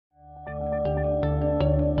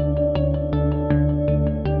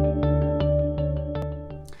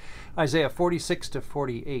Isaiah 46 to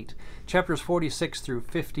 48. Chapters 46 through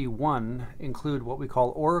 51 include what we call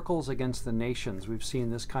oracles against the nations. We've seen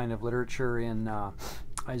this kind of literature in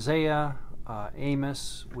Isaiah,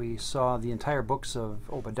 Amos. We saw the entire books of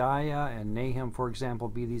Obadiah and Nahum, for example,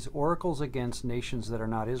 be these oracles against nations that are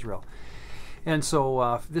not Israel. And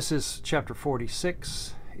so this is chapter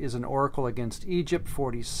 46 is an oracle against Egypt,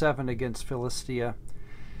 47 against Philistia,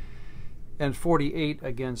 and 48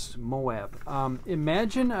 against Moab.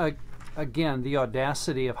 Imagine, again, the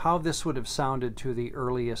audacity of how this would have sounded to the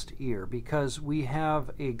earliest ear, because we have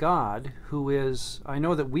a God who is, I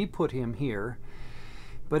know that we put him here,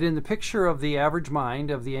 but in the picture of the average mind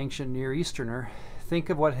of the ancient Near Easterner, think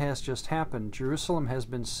of what has just happened. Jerusalem has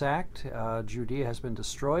been sacked, Judea has been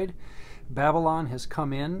destroyed, Babylon has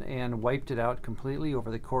come in and wiped it out completely over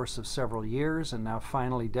the course of several years and now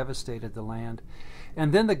finally devastated the land.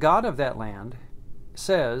 And then the God of that land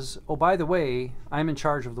says, oh, by the way, I'm in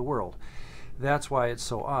charge of the world. That's why it's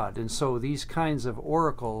so odd. And so these kinds of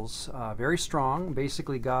oracles, very strong,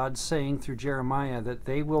 basically God saying through Jeremiah that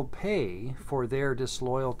they will pay for their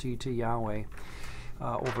disloyalty to Yahweh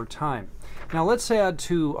over time. Now let's add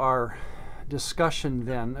to our discussion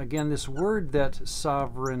then, again, this word that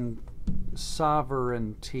sovereignty.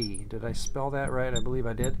 Did I spell that right? I believe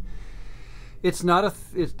I did. It's not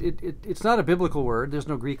a biblical word. There's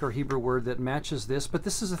no Greek or Hebrew word that matches this, but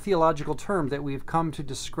this is a theological term that we've come to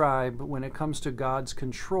describe when it comes to God's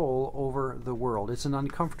control over the world. It's an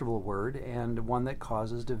uncomfortable word and one that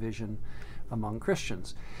causes division among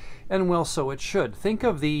Christians. And well, so it should. Think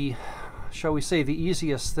of the, shall we say, the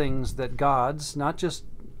easiest things that gods, not just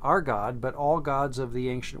our God, but all gods of the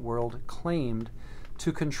ancient world claimed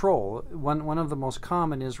to control. One of the most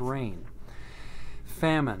common is rain,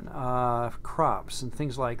 famine, crops, and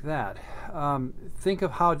things like that. Think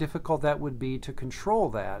of how difficult that would be to control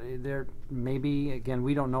that. There maybe, again,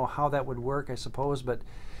 we don't know how that would work, I suppose, but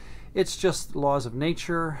it's just laws of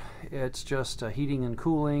nature. It's just heating and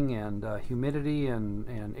cooling and humidity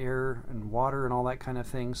and air and water and all that kind of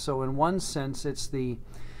thing. So in one sense, it's the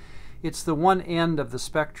one end of the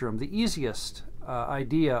spectrum, the easiest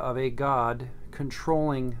idea of a God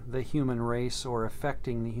controlling the human race or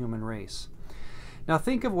affecting the human race. Now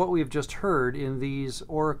think of what we've just heard in these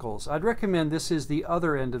oracles. I'd recommend this is the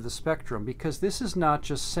other end of the spectrum, because this is not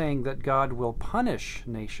just saying that God will punish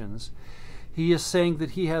nations. He is saying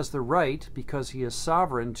that he has the right, because he is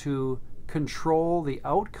sovereign, to control the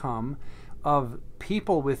outcome of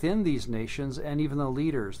people within these nations and even the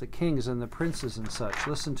leaders, the kings and the princes and such.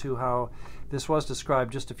 Listen to how this was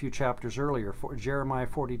described just a few chapters earlier, Jeremiah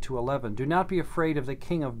 42:11. Do not be afraid of the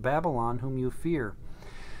king of Babylon whom you fear.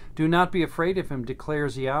 Do not be afraid of him,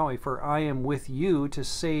 declares Yahweh, for I am with you to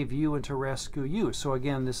save you and to rescue you. So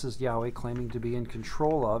again, this is Yahweh claiming to be in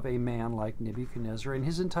control of a man like Nebuchadnezzar and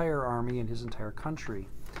his entire army and his entire country.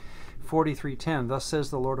 43:10, thus says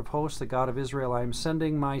the Lord of hosts, the God of Israel, I am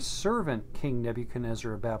sending my servant King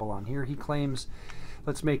Nebuchadnezzar of Babylon. Here he claims,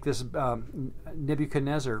 let's make this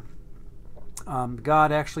Nebuchadnezzar.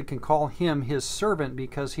 God actually can call him his servant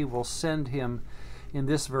because he will send him, in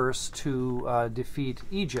this verse, to defeat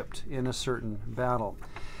Egypt in a certain battle.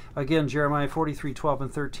 Again, Jeremiah 43:12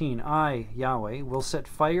 and 13, I, Yahweh, will set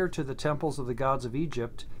fire to the temples of the gods of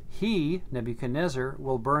Egypt. He, Nebuchadnezzar,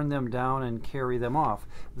 will burn them down and carry them off.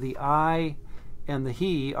 The I and the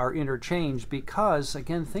he are interchanged because,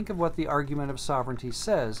 again, think of what the argument of sovereignty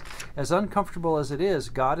says. As uncomfortable as it is,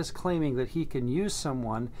 God is claiming that he can use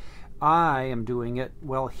someone. I am doing it,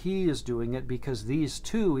 well, he is doing it, because these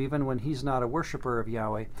two, even when he's not a worshiper of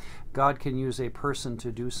Yahweh, God can use a person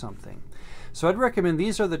to do something. So I'd recommend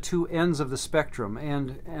these are the two ends of the spectrum,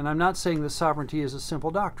 and I'm not saying that sovereignty is a simple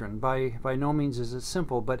doctrine. By no means is it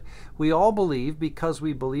simple, but we all believe, because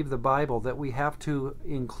we believe the Bible, that we have to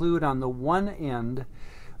include on the one end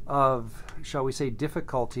of, shall we say,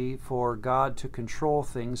 difficulty for God to control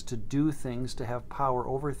things, to do things, to have power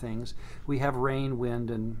over things. We have rain, wind,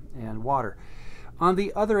 and water. On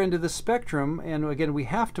the other end of the spectrum, and again, we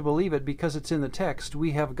have to believe it because it's in the text,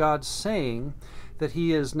 we have God saying that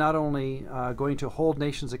he is not only going to hold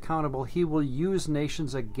nations accountable, he will use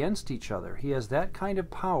nations against each other. He has that kind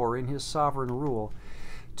of power in his sovereign rule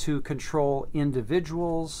to control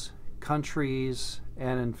individuals, countries,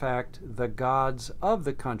 and in fact the gods of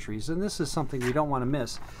the countries. And this is something we don't want to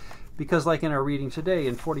miss, because like in our reading today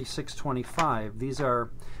in 46:25,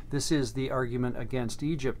 this is the argument against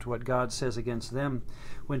Egypt, what God says against them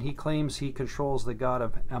when he claims he controls the god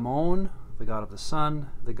of Ammon, the god of the sun,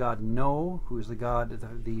 the god No, who is the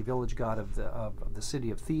god, the village god of the city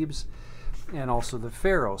of Thebes, and also the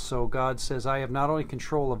Pharaoh. So God says, I have not only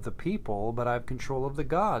control of the people, but I have control of the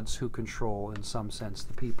gods who control, in some sense,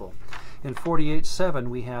 the people. In 48:7,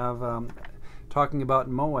 we have, talking about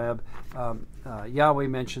Moab, Yahweh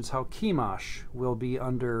mentions how Chemosh will be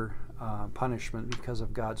under punishment because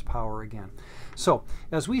of God's power again. So,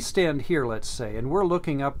 as we stand here, let's say, and we're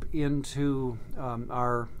looking up into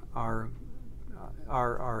our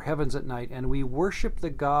heavens at night, and we worship the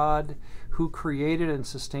God who created and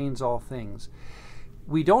sustains all things.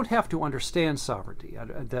 We don't have to understand sovereignty.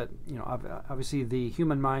 That, obviously the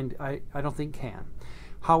human mind, I don't think can.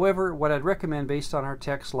 However, what I'd recommend, based on our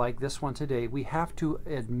text like this one today, we have to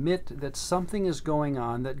admit that something is going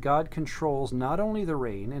on, that God controls not only the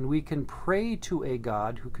rain, and we can pray to a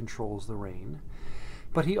God who controls the rain,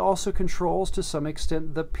 but he also controls to some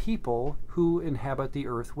extent the people who inhabit the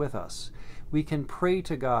earth with us. We can pray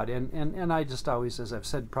to God, and I just always, as I've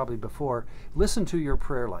said probably before, listen to your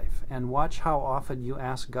prayer life and watch how often you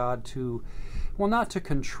ask God to, well, not to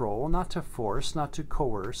control, not to force, not to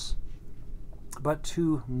coerce, but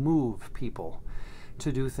to move people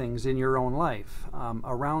to do things in your own life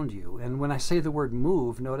around you. And when I say the word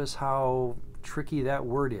move, notice how tricky that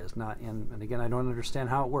word is. And again, I don't understand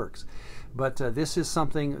how it works. But this is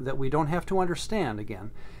something that we don't have to understand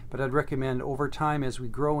again. But I'd recommend over time, as we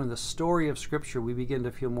grow in the story of Scripture, we begin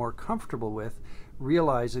to feel more comfortable with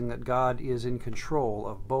realizing that God is in control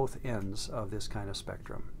of both ends of this kind of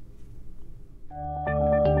spectrum.